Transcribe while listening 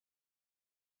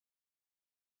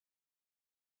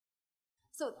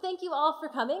So thank you all for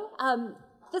coming.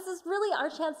 This is really our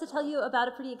chance to tell you about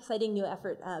a pretty exciting new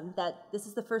effort that this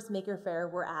is the first Maker Faire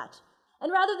we're at.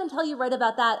 And rather than tell you right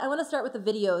about that, I want to start with a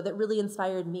video that really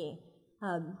inspired me.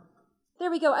 There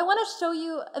we go. I want to show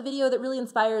you a video that really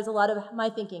inspires a lot of my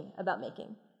thinking about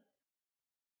making.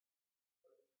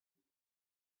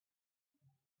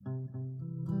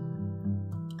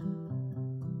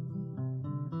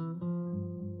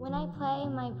 When I play,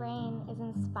 my brain is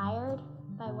inspired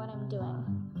by what I'm doing.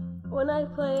 When I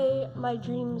play, my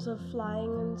dreams of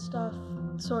flying and stuff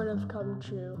sort of come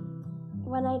true.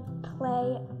 When I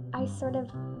play, I sort of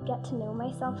get to know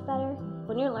myself better.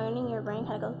 When you're learning, your brain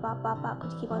kind of goes bop, bop, bop,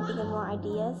 because you keep on thinking more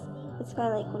ideas. It's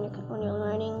kind of like when you're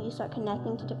learning, you start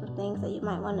connecting to different things that you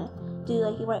might want to do.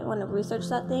 Like you might want to research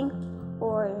that thing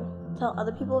or tell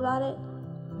other people about it,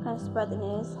 kind of spread the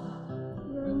news.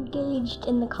 You're engaged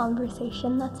in the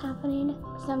conversation that's happening.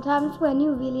 Sometimes when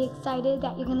you're really excited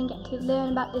that you're going to get to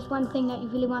learn about this one thing that you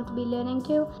really want to be learning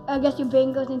to, I guess your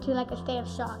brain goes into like a state of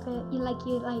shock. You're like,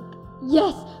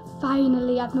 yes,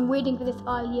 finally, I've been waiting for this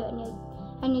all year,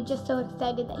 and you're just so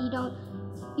excited that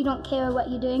you don't care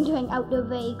what you're doing during outdoor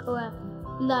break or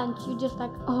lunch. You're just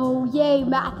like, oh yay,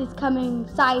 math is coming,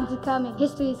 science is coming,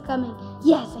 history is coming.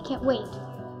 Yes, I can't wait.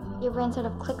 Your brain sort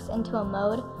of clicks into a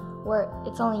mode where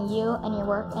it's only you and your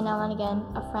work, and now and again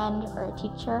a friend or a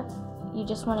teacher. You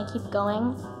just want to keep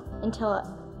going until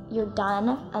you're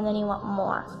done, and then you want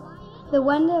more. The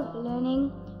wonder of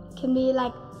learning can be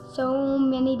like so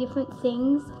many different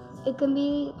things. It can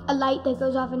be a light that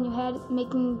goes off in your head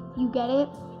making you get it,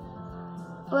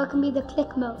 or it can be the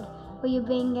click mode where your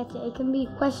brain gets it. It can be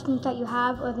questions that you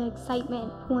have or the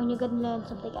excitement when you're going to learn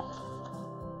something else.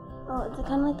 Oh, it's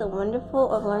kind of like the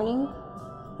wonderful of learning,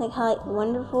 like how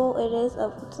wonderful it is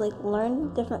to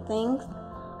learn different things,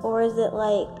 or is it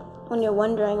like when you're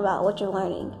wondering about what you're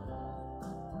learning?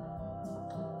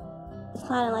 It's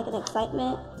kind of like an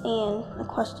excitement and a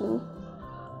question.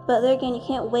 But there again, you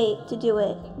can't wait to do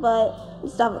it, but you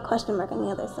still have a question mark on the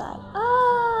other side.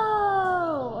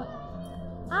 Oh,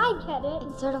 I get it.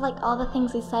 It's sort of like all the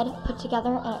things we said put together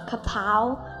in a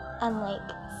kapow and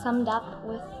summed up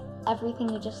with everything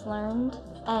you just learned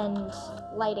and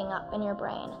lighting up in your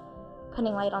brain,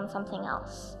 putting light on something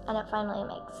else, and it finally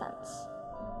makes sense.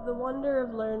 The wonder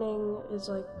of learning is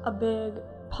like a big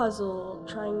puzzle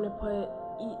trying to put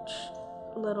each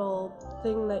little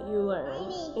thing that you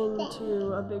learn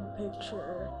into a big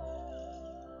picture.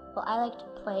 Well, I like to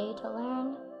play to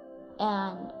learn,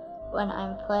 and when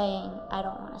I'm playing, I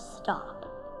don't want to stop.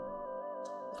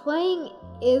 Playing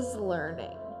is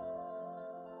learning.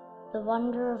 The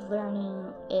wonder of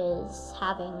learning is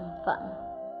having fun.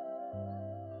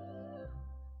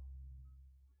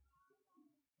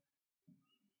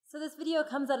 So this video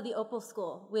comes out of the Opal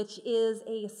School, which is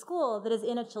a school that is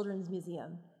in a children's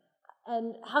museum.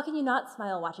 And how can you not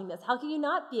smile watching this? How can you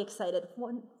not be excited?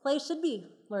 Play should be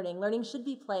learning. Learning should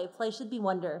be play should be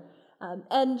wonder.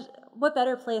 And what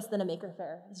better place than a Maker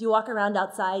Faire? As you walk around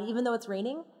outside, even though it's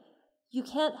raining, you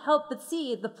can't help but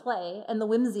see the play and the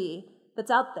whimsy that's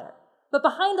out there. But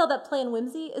behind all that play and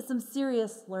whimsy is some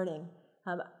serious learning.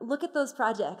 Look at those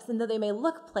projects, and though they may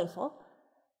look playful,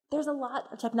 there's a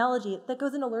lot of technology that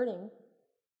goes into learning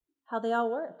how they all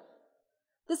work.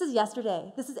 This is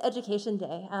yesterday. This is Education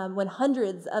Day, when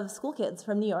hundreds of school kids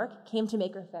from New York came to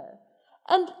Maker Faire.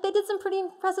 And they did some pretty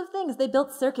impressive things. They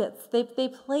built circuits. They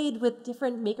played with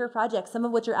different maker projects, some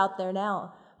of which are out there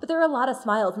now. But there are a lot of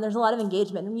smiles, and there's a lot of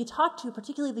engagement. And when you talk to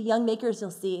particularly the young makers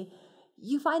you'll see,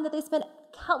 you find that they spent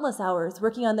countless hours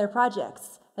working on their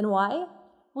projects. And why?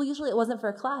 Well, usually it wasn't for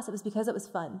a class. It was because it was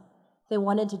fun. They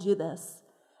wanted to do this.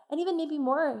 And even maybe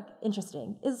more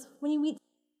interesting is when you meet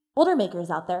older makers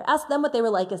out there, ask them what they were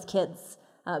like as kids.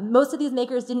 Most of these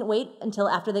makers didn't wait until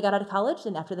after they got out of college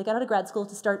and after they got out of grad school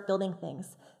to start building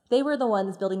things. They were the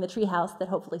ones building the treehouse that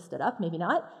hopefully stood up, maybe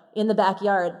not, in the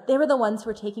backyard. They were the ones who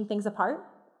were taking things apart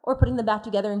or putting them back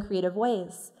together in creative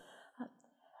ways.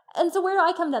 And so where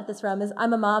I come at this from is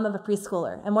I'm a mom of a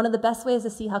preschooler, and one of the best ways to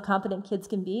see how competent kids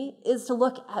can be is to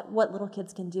look at what little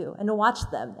kids can do and to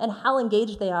watch them and how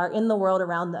engaged they are in the world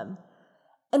around them.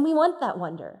 And we want that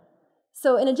wonder.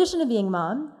 So in addition to being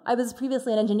mom, I was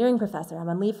previously an engineering professor. I'm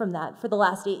on leave from that for the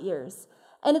last 8 years.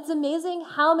 And it's amazing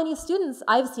how many students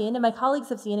I've seen and my colleagues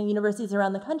have seen in universities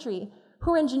around the country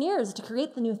who are engineers to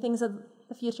create the new things of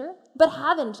the future, but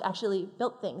haven't actually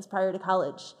built things prior to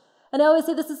college. And I always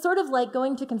say this is sort of like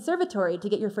going to conservatory to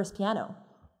get your first piano.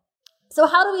 So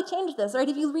how do we change this, right?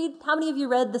 How many of you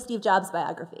read the Steve Jobs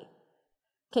biography?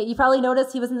 Okay, you probably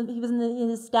noticed he was in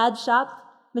his dad's shop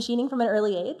machining from an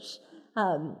early age.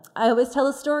 I always tell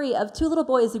a story of two little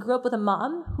boys who grew up with a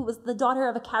mom who was the daughter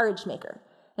of a carriage maker.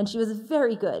 And she was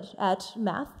very good at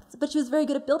math, but she was very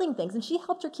good at building things. And she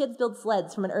helped her kids build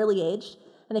sleds from an early age.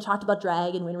 And they talked about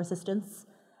drag and wind resistance.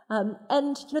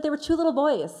 They were two little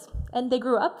boys. And they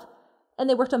grew up, and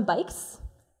they worked on bikes.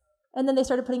 And then they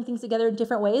started putting things together in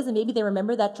different ways. And maybe they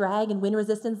remember that drag and wind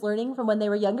resistance learning from when they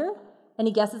were younger.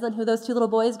 Any guesses on who those two little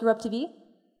boys grew up to be?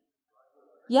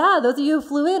 Yeah, those of you who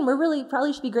flew in,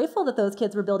 probably should be grateful that those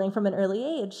kids were building from an early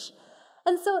age.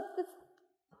 And so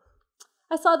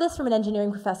I saw this from an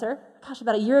engineering professor,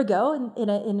 about a year ago in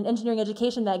an engineering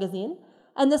education magazine.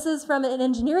 And this is from an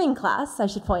engineering class, I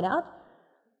should point out,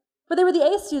 where they were the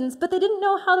A students, but they didn't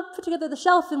know how to put together the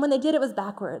shelf, and when they did, it was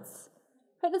backwards.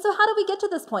 Right? And so how did we get to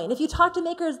this point? If you talk to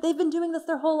makers, they've been doing this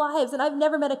their whole lives, and I've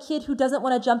never met a kid who doesn't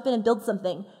want to jump in and build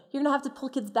something. You're going to have to pull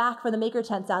kids back from the maker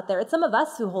tents out there. It's some of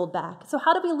us who hold back. So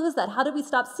how did we lose that? How did we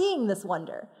stop seeing this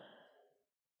wonder?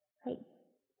 Right?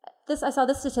 I saw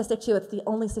this statistic too. It's the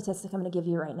only statistic I'm going to give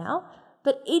you right now.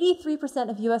 But 83%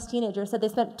 of US teenagers said they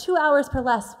spent 2 hours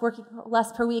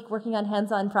less per week working on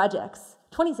hands-on projects.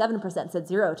 27% said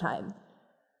 0 time.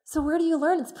 So where do you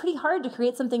learn? It's pretty hard to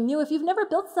create something new if you've never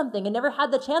built something and never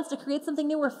had the chance to create something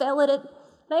new or fail at it.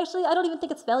 And actually, I don't even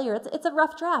think it's failure. It's a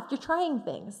rough draft. You're trying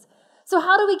things. So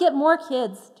how do we get more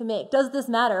kids to make? Does this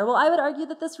matter? Well, I would argue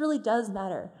that this really does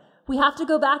matter. We have to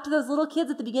go back to those little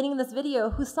kids at the beginning of this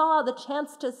video who saw the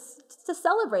chance to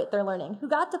celebrate their learning, who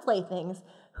got to play things,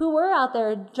 who were out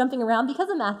there jumping around because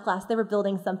of math class. They were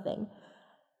building something.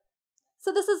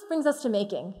 So this brings us to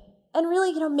making. And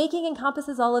really, making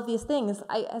encompasses all of these things.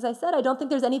 As I said, I don't think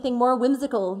there's anything more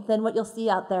whimsical than what you'll see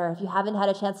out there if you haven't had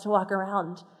a chance to walk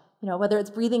around. Whether it's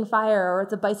breathing fire or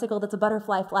it's a bicycle that's a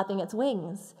butterfly flapping its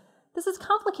wings. This is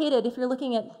complicated if you're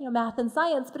looking at math and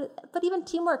science, but even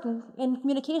teamwork and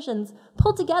communications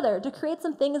pulled together to create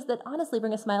some things that honestly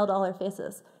bring a smile to all our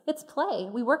faces. It's play.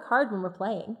 We work hard when we're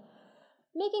playing.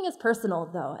 Making is personal,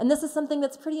 though, and this is something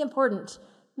that's pretty important.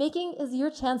 Making is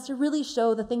your chance to really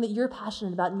show the thing that you're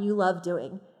passionate about and you love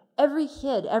doing. Every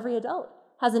kid, every adult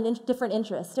has a different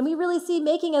interest, and we really see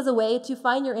making as a way to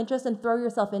find your interest and throw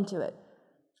yourself into it.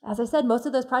 As I said, most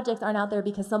of those projects aren't out there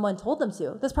because someone told them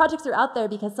to. Those projects are out there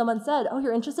because someone said, oh,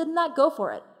 you're interested in that? Go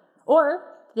for it. Or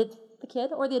the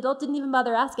kid or the adult didn't even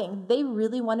bother asking. They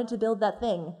really wanted to build that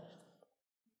thing.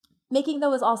 Making,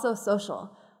 though, is also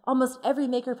social. Almost every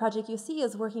maker project you see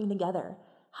is working together.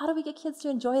 How do we get kids to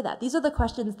enjoy that? These are the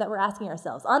questions that we're asking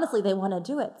ourselves. Honestly, they want to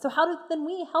do it. So how do then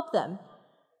we help them?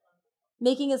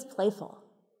 Making is playful.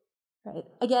 Right?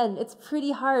 Again, it's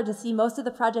pretty hard to see most of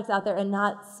the projects out there and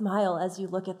not smile as you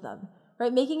look at them.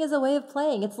 Right? Making is a way of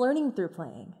playing. It's learning through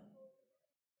playing.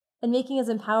 And making is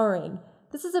empowering.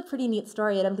 This is a pretty neat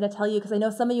story, and I'm going to tell you because I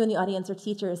know some of you in the audience are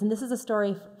teachers, and this is a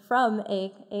story from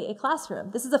a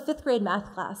classroom. This is a 5th grade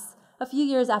math class a few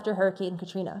years after Hurricane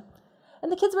Katrina.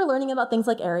 And the kids were learning about things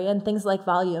like area and things like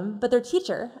volume, but their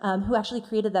teacher, who actually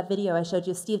created that video I showed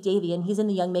you, Steve Davey, and he's in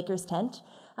the Young Makers tent,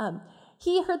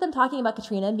 he heard them talking about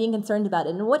Katrina and being concerned about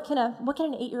it. And what can an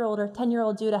 8-year-old or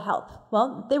 10-year-old do to help?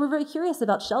 Well, they were very curious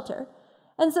about shelter.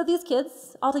 And so these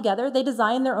kids, all together, they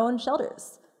designed their own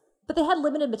shelters. But they had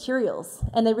limited materials,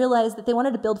 and they realized that they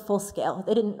wanted to build full scale.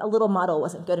 A little model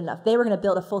wasn't good enough. They were going to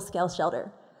build a full-scale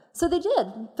shelter. So they did,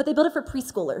 but they built it for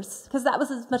preschoolers, because that was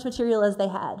as much material as they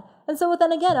had. And so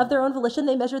then again, of their own volition,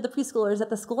 they measured the preschoolers at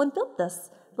the school and built this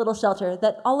little shelter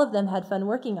that all of them had fun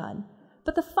working on.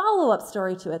 But the follow-up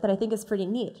story to it that I think is pretty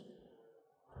neat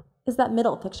is that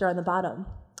middle picture on the bottom.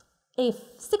 A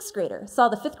 6th grader saw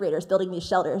the 5th graders building these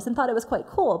shelters and thought it was quite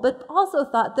cool, but also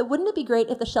thought that wouldn't it be great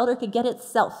if the shelter could get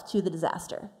itself to the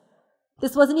disaster?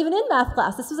 This wasn't even in math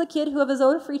class. This was a kid who, of his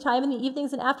own free time in the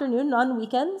evenings and afternoon and on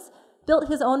weekends, built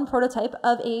his own prototype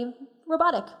of a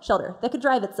robotic shelter that could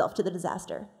drive itself to the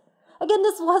disaster. Again,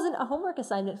 this wasn't a homework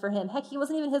assignment for him. Heck, he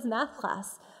wasn't even his math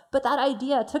class. But that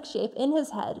idea took shape in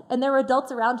his head, and there were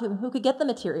adults around him who could get the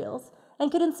materials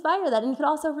and could inspire that and could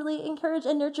also really encourage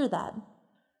and nurture that.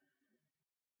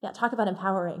 Yeah, talk about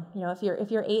empowering. If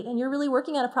you're 8 and you're really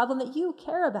working on a problem that you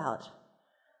care about.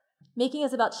 Making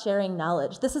is about sharing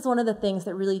knowledge. This is one of the things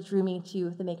that really drew me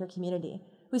to the maker community.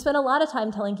 We spend a lot of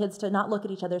time telling kids to not look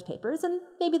at each other's papers, and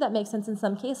maybe that makes sense in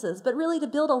some cases, but really to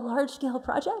build a large-scale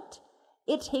project,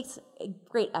 it takes a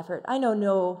great effort. I know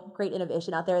no great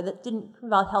innovation out there that didn't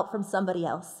involve help from somebody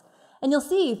else. And you'll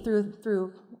see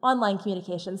through online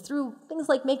communications, through things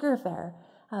like Faire,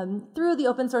 through the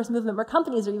open source movement where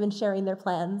companies are even sharing their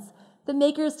plans, the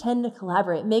makers tend to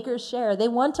collaborate. Makers share. They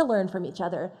want to learn from each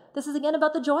other. This is, again,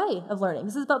 about the joy of learning.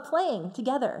 This is about playing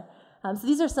together. So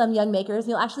these are some young makers.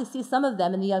 You'll actually see some of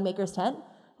them in the Young Makers tent.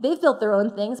 They've built their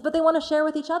own things, but they want to share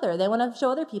with each other. They want to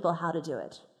show other people how to do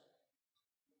it.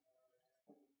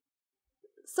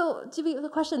 So the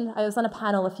question, I was on a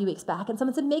panel a few weeks back, and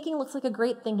someone said, making looks like a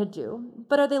great thing to do,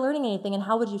 but are they learning anything, and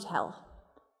how would you tell?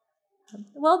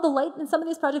 Well, the light, in some of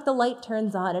these projects, the light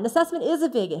turns on, and assessment is a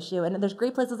big issue, and there's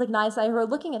great places like NISI who are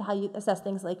looking at how you assess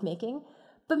things like making,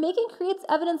 but making creates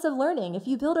evidence of learning. If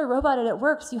you build a robot and it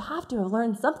works, you have to have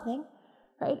learned something,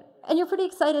 right? And you're pretty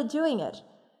excited doing it.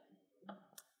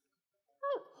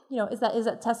 Is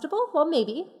that testable? Well,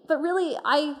 maybe. But really,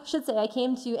 I should say I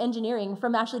came to engineering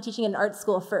from actually teaching in art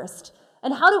school first.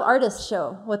 And how do artists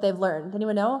show what they've learned?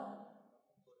 Anyone know?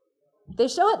 They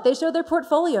show it. They show their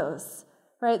portfolios,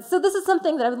 right? So this is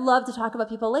something that I would love to talk about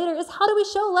people later, is how do we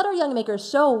let our young makers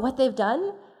show what they've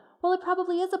done? Well, it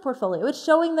probably is a portfolio. It's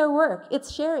showing their work.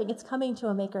 It's sharing. It's coming to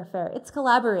a maker fair. It's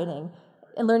collaborating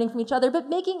and learning from each other, but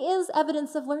making is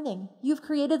evidence of learning. You've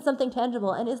created something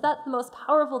tangible, and is that the most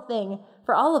powerful thing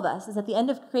for all of us, is at the end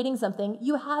of creating something,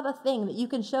 you have a thing that you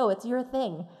can show. It's your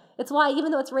thing. It's why,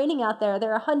 even though it's raining out there,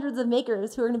 there are hundreds of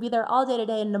makers who are going to be there all day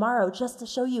today and tomorrow just to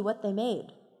show you what they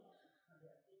made.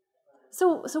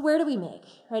 So where do we make,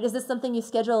 right? Is this something you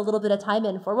schedule a little bit of time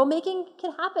in for? Well, making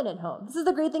can happen at home. This is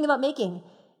the great thing about making.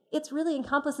 It's really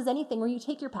encompasses anything where you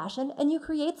take your passion and you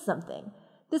create something.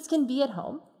 This can be at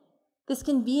home. This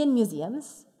can be in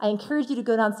museums. I encourage you to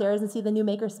go downstairs and see the new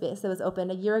makerspace that was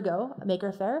opened a year ago, a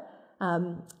maker fair,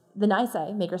 the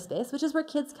NISI makerspace, which is where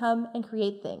kids come and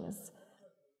create things.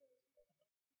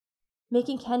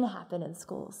 Making can happen in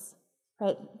schools,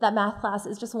 right? That math class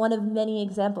is just one of many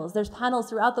examples. There's panels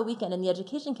throughout the weekend in the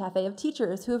Education Cafe of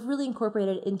teachers who have really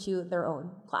incorporated it into their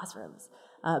own classrooms.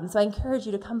 So I encourage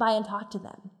you to come by and talk to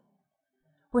them.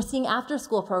 We're seeing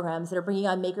after-school programs that are bringing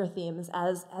on maker themes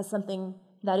as something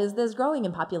that is growing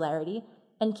in popularity,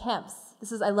 and camps.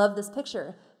 I love this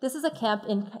picture. This is a camp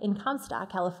in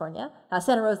Comstock, California,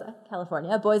 Santa Rosa,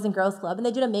 California, a Boys and Girls Club, and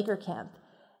they did a maker camp.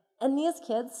 And these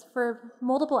kids, for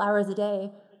multiple hours a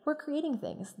day, were creating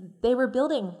things. They were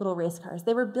building little race cars.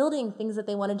 They were building things that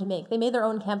they wanted to make. They made their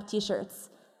own camp t-shirts.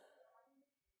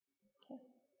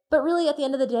 But really, at the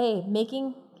end of the day,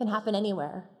 making can happen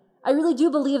anywhere. I really do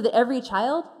believe that every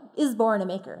child is born a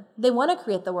maker. They want to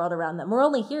create the world around them. We're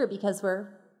only here because we're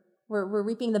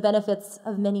reaping the benefits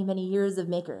of many, many years of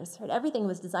makers. Right? Everything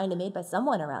was designed and made by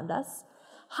someone around us.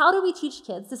 How do we teach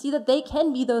kids to see that they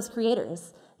can be those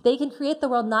creators? They can create the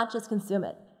world, not just consume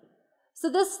it. So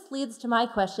this leads to my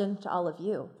question to all of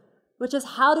you, which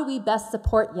is how do we best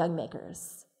support young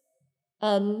makers?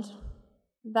 And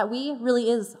that we really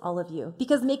is all of you,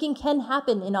 because making can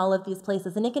happen in all of these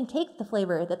places, and it can take the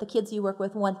flavor that the kids you work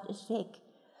with want to take.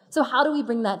 So how do we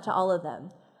bring that to all of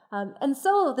them? And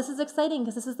so this is exciting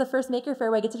because this is the first Maker Faire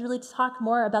where I get to really talk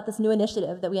more about this new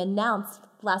initiative that we announced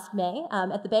last May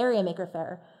at the Bay Area Maker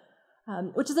Faire,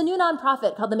 which is a new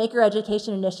nonprofit called the Maker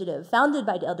Education Initiative, founded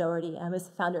by Dale Doherty, who's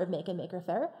the founder of Make and Maker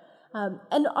Faire.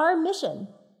 And our mission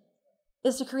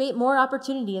is to create more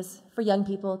opportunities for young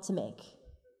people to make.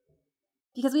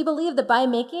 Because we believe that by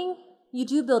making, you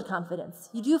do build confidence,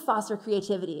 you do foster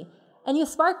creativity, and you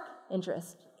spark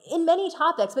interest in many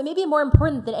topics, but maybe more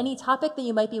important than any topic that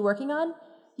you might be working on,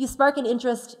 you spark an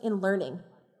interest in learning,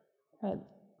 right?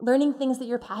 Learning things that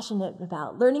you're passionate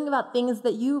about, learning about things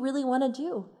that you really want to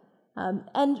do,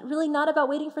 and really not about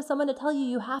waiting for someone to tell you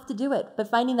you have to do it, but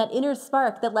finding that inner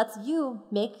spark that lets you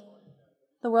make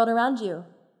the world around you.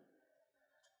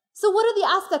 So what are the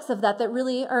aspects of that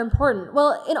really are important?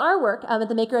 Well, in our work at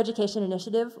the Maker Education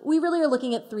Initiative, we really are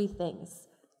looking at three things.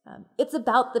 It's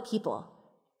about the people.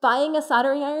 Buying a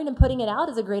soldering iron and putting it out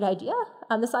is a great idea.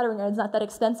 The soldering iron is not that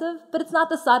expensive, but it's not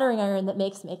the soldering iron that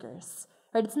makes makers.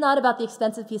 Right? It's not about the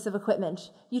expensive piece of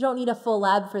equipment. You don't need a full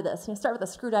lab for this. You start with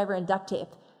a screwdriver and duct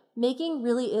tape. Making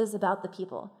really is about the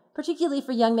people, particularly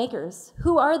for young makers.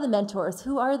 Who are the mentors?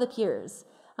 Who are the peers?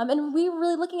 And we're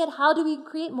really looking at how do we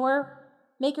create more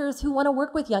makers who want to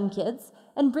work with young kids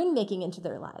and bring making into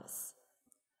their lives.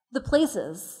 The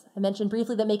places, I mentioned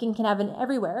briefly that making can happen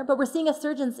everywhere, but we're seeing a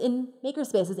surgence in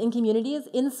makerspaces, in communities,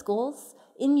 in schools,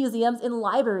 in museums, in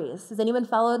libraries. Has anyone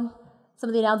followed some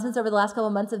of the announcements over the last couple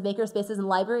of months of makerspaces in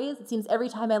libraries? It seems every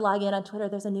time I log in on Twitter,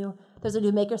 there's a new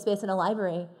makerspace in a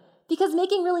library. Because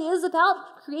making really is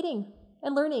about creating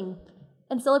and learning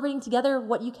and celebrating together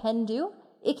what you can do.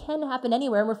 It can happen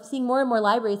anywhere, and we're seeing more and more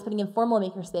libraries putting in formal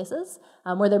makerspaces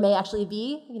where there may actually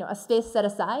be a space set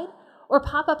aside, or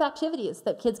pop-up activities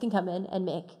that kids can come in and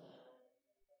make.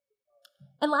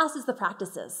 And last is the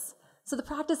practices. So the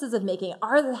practices of making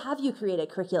have you created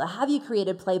curricula? Have you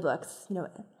created playbooks?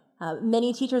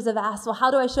 Many teachers have asked, well, how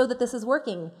do I show that this is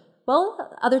working?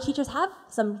 Well, other teachers have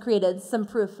created some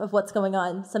proof of what's going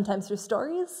on, sometimes through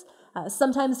stories,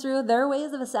 sometimes through their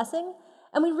ways of assessing.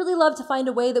 And we'd really love to find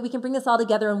a way that we can bring this all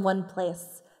together in one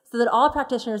place so that all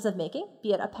practitioners of making,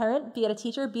 be it a parent, be it a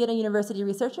teacher, be it a university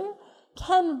researcher,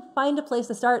 can find a place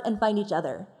to start and find each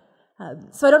other.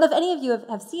 So I don't know if any of you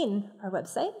have seen our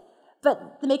website,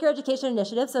 but the Maker Education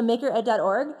Initiative, so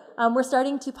makered.org, we're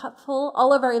starting to pull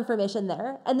all of our information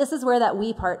there, and this is where that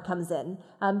we part comes in,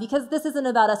 because this isn't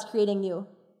about us creating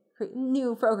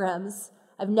new programs.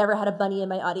 I've never had a bunny in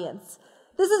my audience.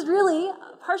 This is really,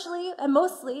 partially and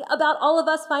mostly, about all of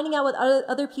us finding out what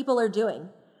other people are doing.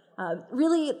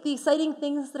 Really, the exciting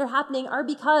things that are happening are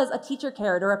because a teacher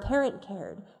cared or a parent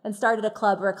cared and started a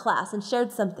club or a class and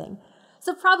shared something.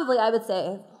 So probably, I would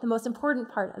say, the most important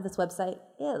part of this website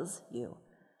is you.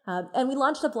 And we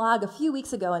launched a blog a few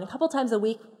weeks ago, and a couple times a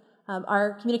week,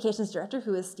 our communications director,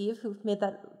 who is Steve, who made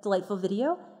that delightful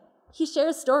video, he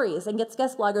shares stories and gets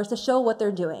guest bloggers to show what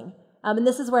they're doing. And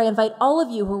this is where I invite all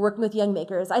of you who are working with young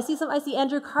makers. I see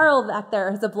Andrew Carl back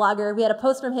there, who's a blogger. We had a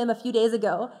post from him a few days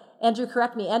ago. Andrew,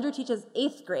 correct me. Andrew teaches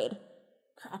 8th grade.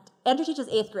 Correct. Andrew teaches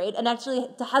 8th grade and actually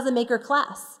has a maker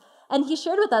class. And he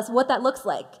shared with us what that looks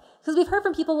like. Because we've heard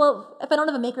from people, well, if I don't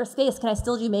have a maker space, can I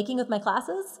still do making with my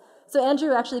classes? So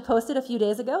Andrew actually posted a few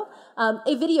days ago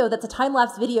a video that's a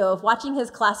time-lapse video of watching his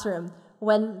classroom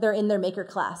when they're in their maker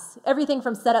class. Everything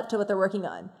from setup to what they're working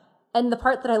on. And the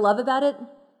part that I love about it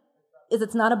is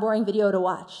it's not a boring video to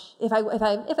watch. If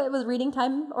it was reading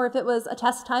time or if it was a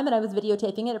test time and I was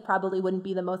videotaping it, it probably wouldn't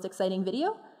be the most exciting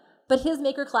video. But his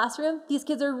maker classroom, these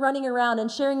kids are running around and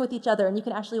sharing with each other, and you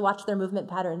can actually watch their movement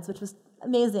patterns, which was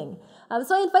amazing.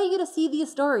 So I invite you to see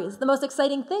these stories. The most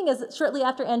exciting thing is that shortly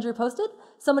after Andrew posted,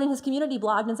 someone in his community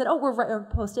blogged and said, or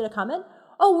posted a comment,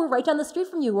 we're right down the street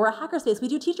from you. We're a hackerspace. We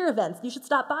do teacher events. You should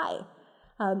stop by.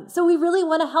 So we really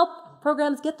want to help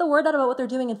programs get the word out about what they're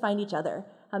doing and find each other.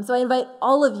 So I invite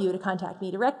all of you to contact me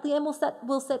directly, and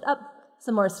we'll set up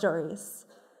some more stories.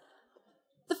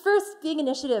 The first big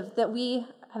initiative that we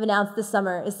have announced this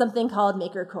summer is something called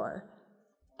MakerCore.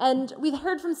 And we've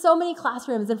heard from so many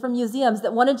classrooms and from museums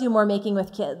that want to do more making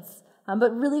with kids,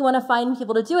 but really want to find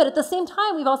people to do it. At the same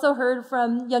time, we've also heard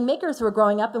from young makers who are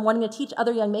growing up and wanting to teach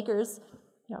other young makers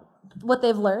what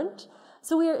they've learned.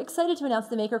 So we are excited to announce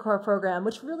the MakerCore program,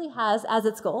 which really has as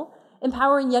its goal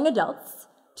empowering young adults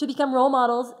to become role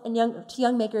models to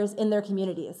young makers in their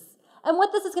communities. And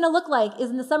what this is going to look like is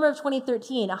in the summer of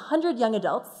 2013, 100 young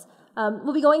adults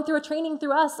will be going through a training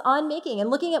through us on making and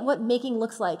looking at what making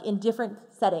looks like in different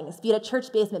settings, be it a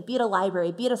church basement, be it a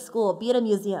library, be it a school, be it a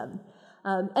museum.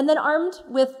 And then armed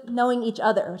with knowing each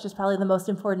other, which is probably the most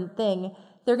important thing,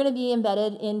 they're going to be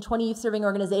embedded in 20 youth-serving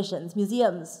organizations,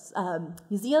 museums,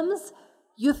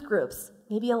 youth groups,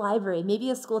 maybe a library, maybe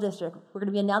a school district. We're going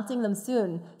to be announcing them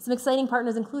soon. Some exciting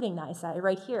partners, including NISI,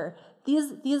 right here.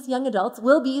 These young adults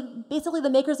will be basically the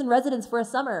makers in residence for a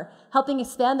summer, helping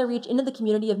expand their reach into the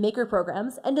community of maker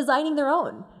programs and designing their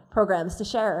own programs to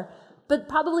share. But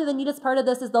probably the neatest part of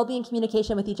this is they'll be in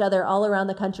communication with each other all around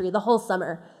the country the whole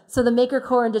summer. So the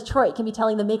MakerCore in Detroit can be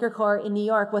telling the MakerCore in New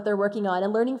York what they're working on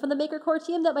and learning from the MakerCore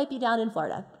team that might be down in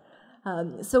Florida.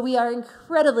 So we are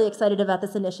incredibly excited about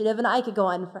this initiative, and I could go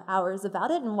on for hours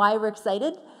about it and why we're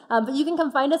excited. But you can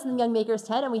come find us in the Young Makers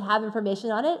tent, and we have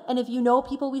information on it. And if you know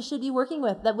people we should be working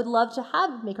with that would love to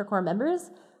have MakerCore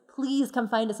members, please come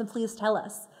find us and please tell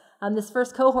us. This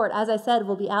first cohort, as I said,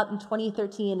 will be out in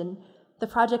 2013, and the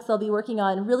projects they'll be working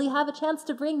on really have a chance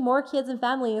to bring more kids and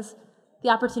families the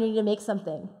opportunity to make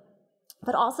something,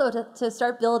 but also to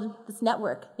start build this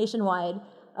network nationwide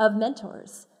of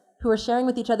mentors who are sharing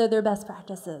with each other their best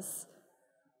practices.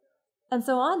 And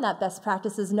so on that best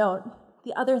practices note,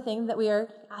 the other thing that we are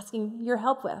asking your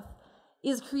help with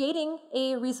is creating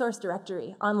a resource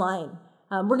directory online.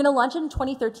 We're going to launch it in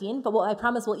 2013, but I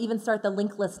promise we'll even start the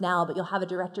link list now, but you'll have a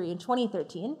directory in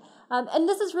 2013. And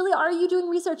this is really, are you doing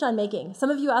research on making?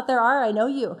 Some of you out there are, I know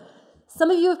you.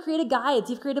 Some of you have created guides,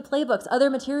 you've created playbooks, other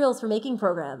materials for making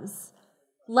programs.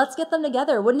 Let's get them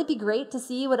together. Wouldn't it be great to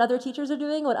see what other teachers are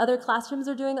doing, what other classrooms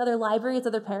are doing, other libraries,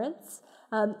 other parents,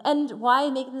 and why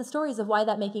making the stories of why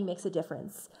that making makes a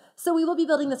difference. So we will be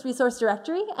building this resource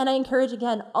directory, and I encourage,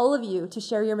 again, all of you to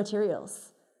share your materials.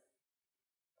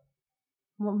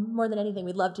 More than anything,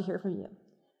 we'd love to hear from you.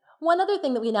 One other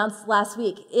thing that we announced last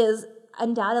week is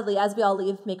undoubtedly, as we all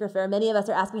leave Maker Faire, many of us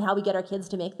are asking how we get our kids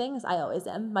to make things. I always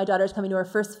am. My daughter's coming to her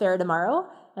first fair tomorrow,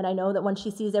 and I know that when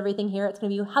she sees everything here, it's going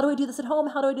to be, how do I do this at home?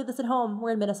 How do I do this at home?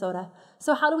 We're in Minnesota.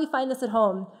 So how do we find this at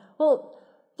home? Well,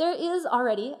 there is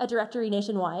already a directory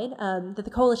nationwide that the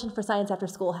Coalition for Science After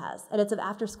School has, and it's of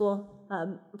after-school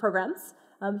programs.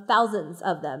 thousands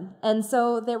of them. And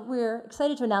so we're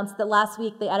excited to announce that last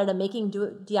week they added a Making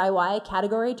DIY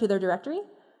category to their directory.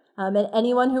 And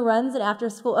anyone who runs an after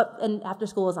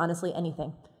school is honestly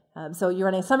anything. So you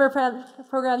run a summer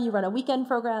program, you run a weekend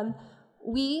program,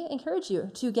 we encourage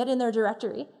you to get in their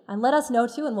directory and let us know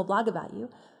too, and we'll blog about you.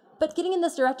 But getting in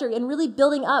this directory and really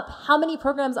building up how many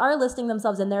programs are listing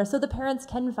themselves in there so the parents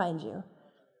can find you.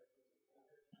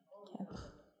 Okay.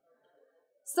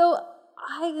 So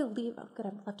I've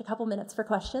left a couple minutes for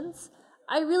questions.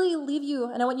 I really leave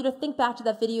you, and I want you to think back to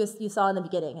that video you saw in the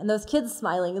beginning, and those kids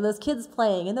smiling, and those kids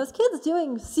playing, and those kids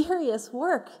doing serious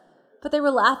work, but they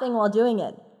were laughing while doing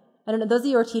it. I don't know, those of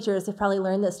you who are teachers have probably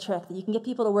learned this trick, that you can get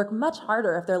people to work much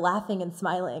harder if they're laughing and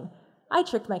smiling. I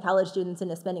tricked my college students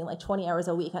into spending like 20 hours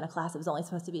a week on a class that was only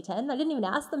supposed to be 10. I didn't even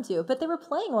ask them to, but they were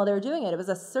playing while they were doing it. It was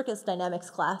a circus dynamics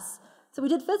class. So we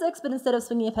did physics, but instead of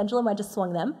swinging a pendulum, I just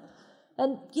swung them.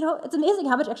 And, you know, it's amazing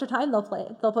how much extra time they'll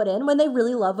put in when they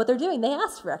really love what they're doing. They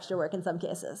ask for extra work in some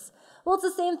cases. Well, it's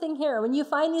the same thing here. When you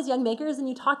find these young makers and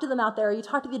you talk to them out there, or you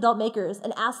talk to the adult makers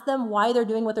and ask them why they're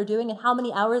doing what they're doing and how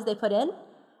many hours they put in,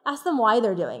 ask them why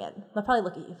they're doing it. They'll probably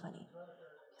look at you funny.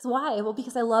 Because why? Well,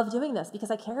 because I love doing this, because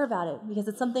I care about it, because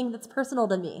it's something that's personal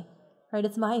to me, right?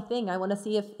 It's my thing. I want to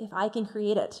see if I can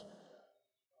create it.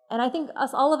 And I think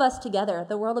all of us together,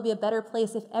 the world will be a better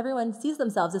place if everyone sees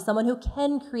themselves as someone who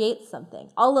can create something.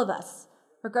 All of us,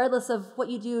 regardless of what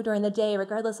you do during the day,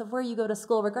 regardless of where you go to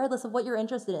school, regardless of what you're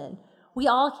interested in. We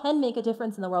all can make a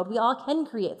difference in the world. We all can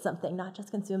create something, not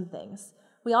just consume things.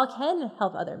 We all can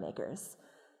help other makers.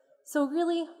 So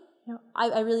really, you know,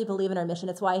 I really believe in our mission.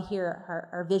 It's why here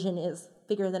our vision is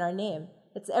bigger than our name.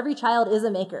 It's every child is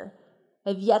a maker.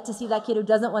 I've yet to see that kid who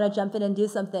doesn't want to jump in and do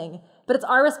something. But it's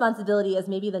our responsibility as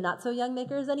maybe the not-so-young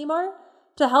makers anymore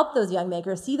to help those young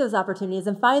makers see those opportunities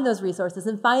and find those resources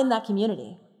and find that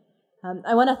community.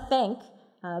 I want to thank,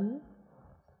 I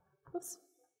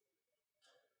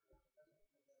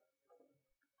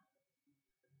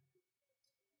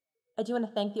do want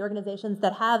to thank the organizations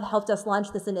that have helped us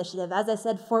launch this initiative. As I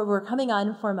said, we're coming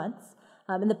on 4 months,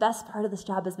 and the best part of this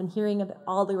job has been hearing about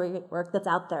all the great work that's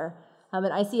out there.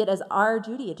 And I see it as our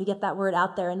duty to get that word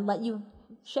out there and let you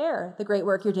share the great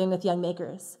work you're doing with young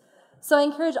makers. So I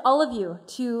encourage all of you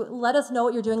to let us know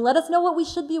what you're doing. Let us know what we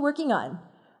should be working on.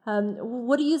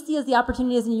 What do you see as the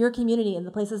opportunities in your community and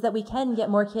the places that we can get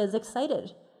more kids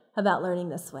excited about learning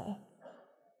this way?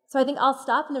 So I think I'll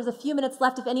stop, and there's a few minutes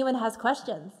left if anyone has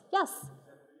questions. Yes?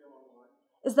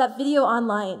 Is that video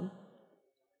online?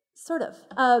 Sort of.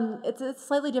 It's a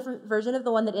slightly different version of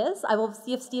the one that is. I will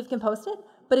see if Steve can post it.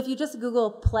 But if you just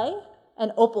Google Play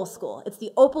and Opal School, it's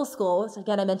the Opal School, which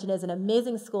again I mentioned is an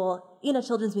amazing school in a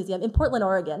children's museum in Portland,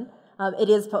 Oregon. It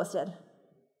is posted.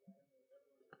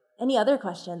 Any other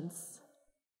questions?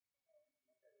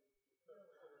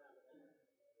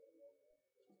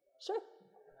 Sure.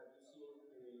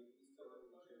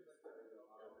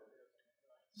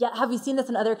 Yeah, have you seen this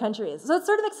in other countries? So it's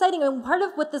sort of exciting, and part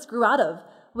of what this grew out of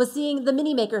was seeing the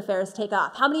mini maker fairs take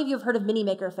off. How many of you have heard of mini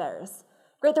maker fairs?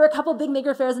 Great, there were a couple big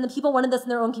maker fairs, and the people wanted this in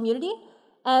their own community.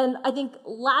 And I think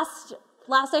last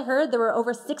I heard, there were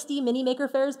over 60 mini maker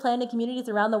fairs planned in communities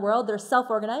around the world. They're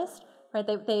self-organized, right?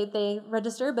 They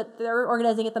register, but they're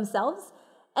organizing it themselves.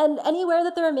 And anywhere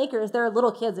that there are makers, there are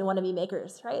little kids who want to be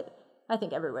makers, right? I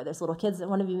think everywhere there's little kids that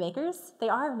want to be makers. They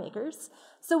are makers.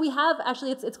 So we have,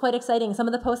 actually, it's quite exciting. Some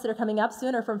of the posts that are coming up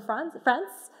soon are from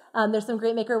France. There's some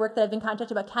great maker work that I've been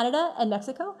contacted about Canada and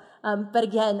Mexico. But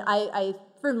again, I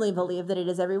firmly believe that it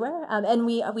is everywhere. And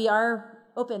we are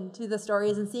open to the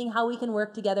stories and seeing how we can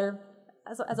work together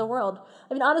as a world.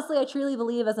 I mean, honestly, I truly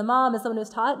believe as a mom, as someone who's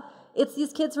taught, it's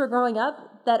these kids who are growing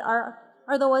up that are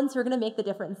the ones who are going to make the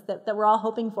difference that we're all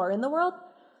hoping for in the world.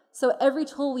 So every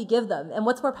tool we give them, and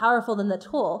what's more powerful than the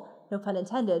tool, no pun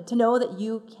intended, to know that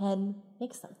you can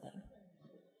make something.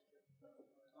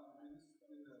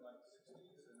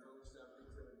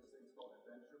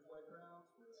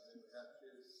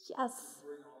 Yes.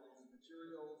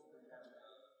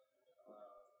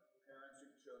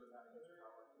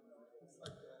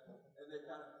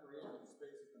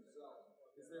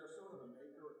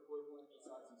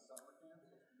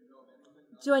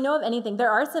 Do I know of anything? There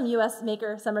are some U.S.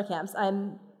 maker summer camps. It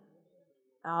would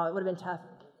have been tough.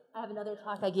 I have another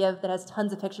talk I give that has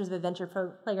tons of pictures of adventure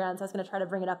playgrounds. I was going to try to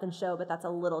bring it up and show, but that's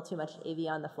a little too much AV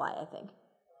on the fly, I think.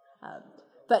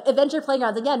 But adventure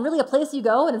playgrounds, again, really a place you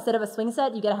go, and instead of a swing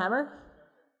set, you get a hammer,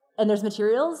 and there's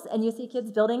materials, and you see kids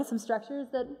building some structures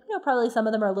that, probably some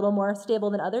of them are a little more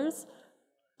stable than others,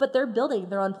 but they're building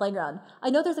their own playground. I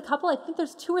know there's a couple, I think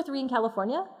there's 2 or 3 in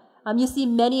California. You see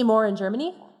many more in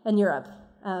Germany and Europe.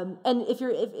 And if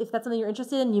that's something you're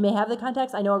interested in, you may have the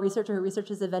contacts. I know a researcher who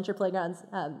researches Adventure Playgrounds,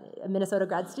 a Minnesota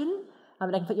grad student,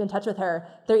 and I can put you in touch with her.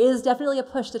 There is definitely a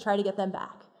push to try to get them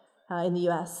back in the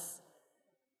U.S.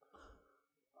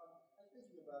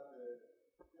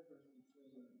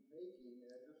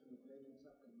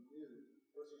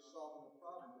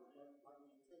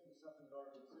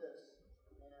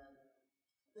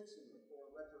 Fixing it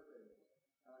or retrofitting it.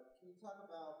 Can you talk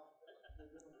about the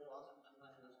different philosophies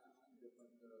behind those two different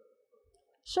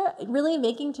Sure. Really,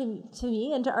 making to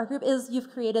me and to our group is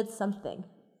you've created something.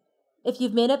 If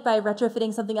you've made it by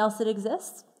retrofitting something else that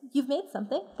exists, you've made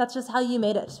something. That's just how you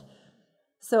made it.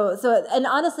 So, and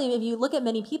honestly, if you look at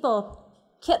many people,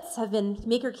 kits have been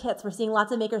maker kits. We're seeing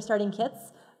lots of makers starting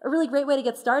kits. A really great way to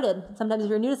get started, sometimes if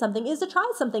you're new to something, is to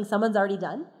try something someone's already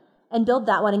done and build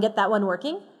that one and get that one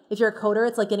working. If you're a coder,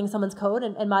 it's like getting someone's code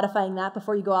and modifying that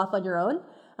before you go off on your own.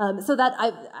 So that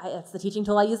it's the teaching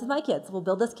tool I use with my kids. We'll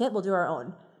build this kit, we'll do our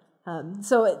own.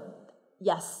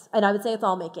 Yes, and I would say it's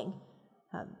all making.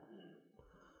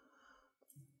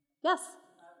 Yes? Is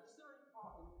there a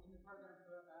part in the program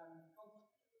for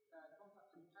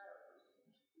contacting parents?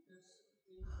 Because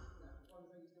one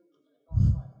of the things that was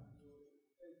right when you're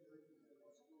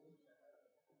doing curriculum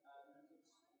for school, and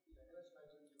it's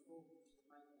illustrating the importance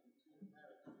of making to the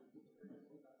parents.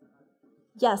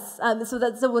 Yes,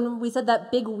 so when we said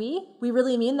that big we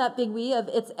really mean that big we of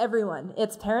it's everyone.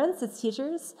 It's parents, it's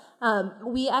teachers.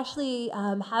 We actually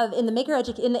have in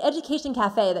the education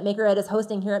cafe that Maker Ed is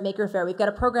hosting here at Maker Faire, we've got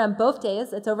a program both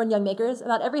days. It's over in Young Makers.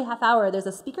 About every half hour there's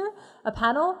a speaker, a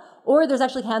panel, or there's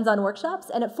actually hands-on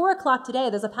workshops. And at 4 o'clock today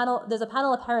there's a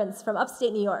panel of parents from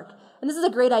upstate New York. And this is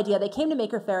a great idea. They came to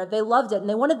Maker Faire, they loved it, and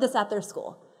they wanted this at their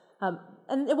school.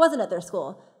 And it wasn't at their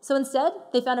school. So instead,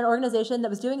 they found an organization that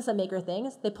was doing some maker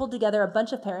things. They pulled together a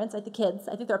bunch of parents, like the kids,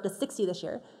 I think they're up to 60 this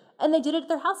year, and they did it at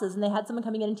their houses, and they had someone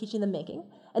coming in and teaching them making.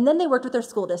 And then they worked with their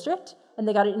school district, and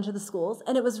they got it into the schools,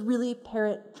 and it was really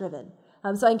parent-driven.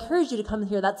 So I encourage you to come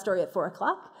hear that story at 4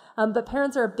 o'clock. But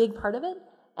parents are a big part of it.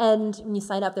 And when you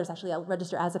sign up, there's actually a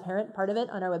register as a parent part of it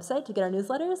on our website to get our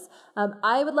newsletters.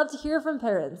 I would love to hear from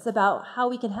parents about how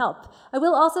we can help. I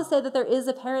will also say that there is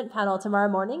a parent panel tomorrow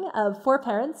morning of 4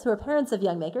 parents who are parents of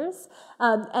young makers.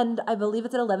 And I believe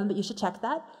it's at 11, but you should check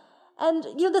that. And,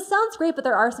 this sounds great, but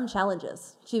there are some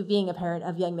challenges to being a parent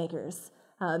of young makers.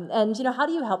 And, how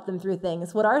do you help them through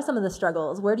things? What are some of the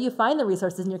struggles? Where do you find the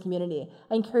resources in your community?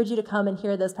 I encourage you to come and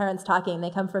hear those parents talking.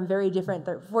 They come from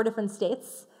they're 4 different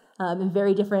states. And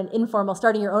very different informal,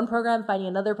 starting your own program, finding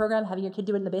another program, having your kid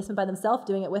do it in the basement by themselves,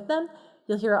 doing it with them.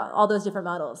 You'll hear all those different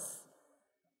models.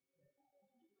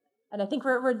 And I think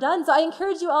we're done. So I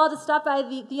encourage you all to stop by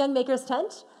the Young Makers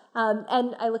tent,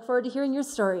 and I look forward to hearing your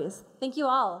stories. Thank you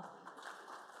all.